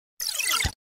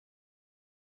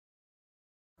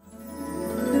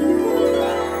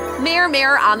Mirror,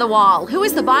 mirror on the wall, who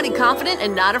is the body confident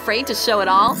and not afraid to show it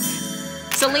all?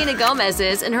 Selena Gomez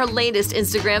is in her latest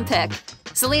Instagram pic.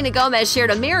 Selena Gomez shared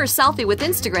a mirror selfie with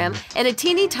Instagram in a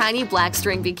teeny tiny black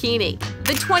string bikini.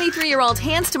 The 23-year-old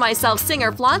Hands to Myself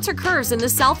singer flaunts her curves in the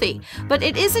selfie, but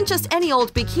it isn't just any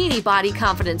old bikini body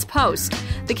confidence post.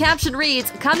 The caption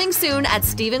reads, "Coming soon at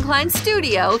Stephen Klein's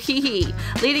studio, hee hee,"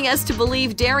 leading us to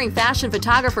believe daring fashion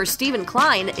photographer Stephen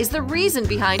Klein is the reason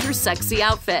behind her sexy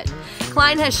outfit.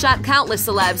 Klein has shot countless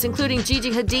celebs, including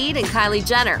Gigi Hadid and Kylie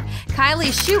Jenner.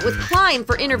 Kylie's shoot with Klein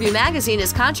for Interview magazine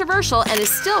is controversial and is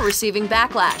still receiving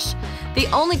backlash. The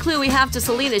only clue we have to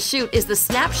Selena's shoot is the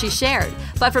snap she shared,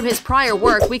 but from his prior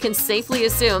work, we can safely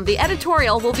assume the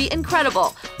editorial will be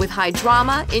incredible, with high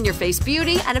drama, in-your-face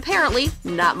beauty, and apparently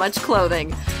not much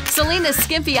clothing. Selena's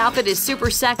skimpy outfit is super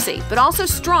sexy, but also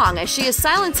strong as she is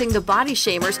silencing the body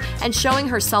shamers and showing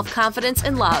her self-confidence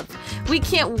and love. We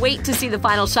can't wait to see the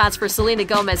final shots for Selena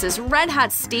Gomez's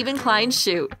red-hot Stephen Klein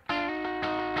shoot.